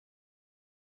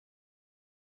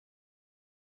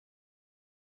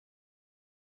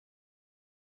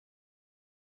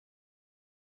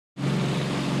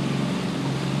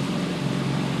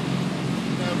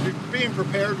being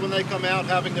prepared when they come out,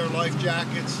 having their life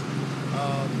jackets,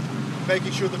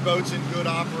 making sure the boat's in good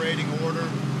operating order,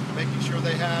 making sure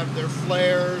they have their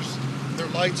flares, their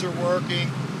lights are working.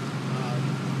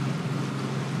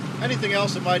 Anything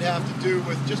else that might have to do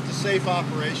with just the safe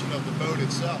operation of the boat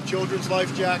itself. Children's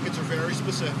life jackets are very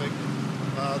specific.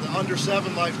 The under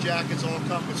 7 life jackets all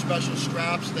come with special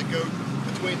straps that go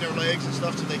between their legs and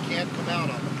stuff so they can't come out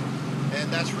of them.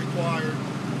 And that's required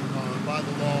by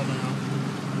the law now.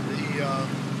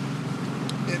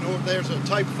 There's a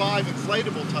Type 5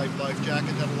 inflatable type life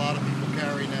jacket that a lot of people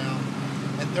carry now.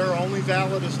 And they're only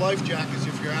valid as life jackets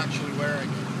if you're actually wearing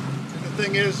it. And the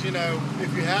thing is, you know,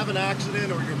 if you have an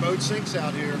accident or your boat sinks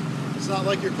out here, it's not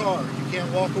like your car. You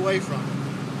can't walk away from it.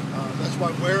 That's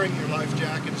why wearing your life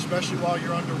jacket, especially while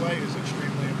you're underway, is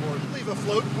extremely important. Leave a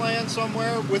float plan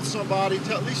somewhere with somebody.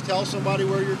 At least tell somebody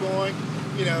where you're going.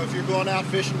 You know, if you're going out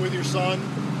fishing with your son,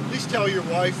 at least tell your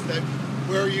wife that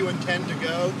where you intend to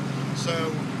go.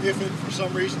 So if for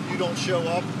some reason you don't show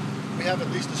up, we have at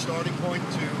least a starting point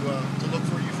to look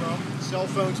for you from. Cell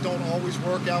phones don't always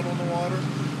work out on the water.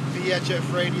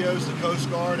 VHF radios, the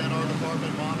Coast Guard, and our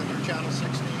department monitor Channel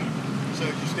 16. So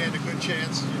you stand a good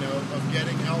chance, you know, of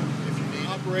getting help if you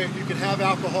need. You can have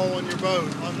alcohol on your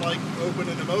boat, unlike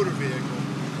opening a motor vehicle,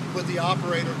 but the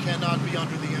operator cannot be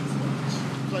under the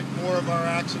influence. Like more of our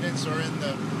accidents are in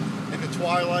the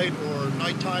twilight or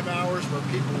nighttime hours where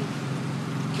people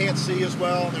can't see as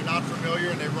well and they're not familiar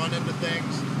and they run into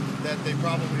things that they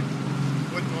probably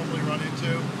wouldn't normally run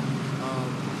into.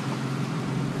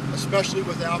 Especially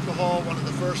with alcohol, one of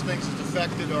the first things that's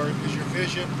affected is your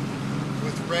vision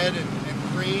with red and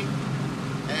green.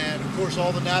 And of course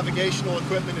all the navigational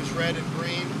equipment is red and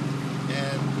green,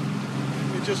 and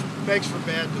it just makes for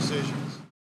bad decisions.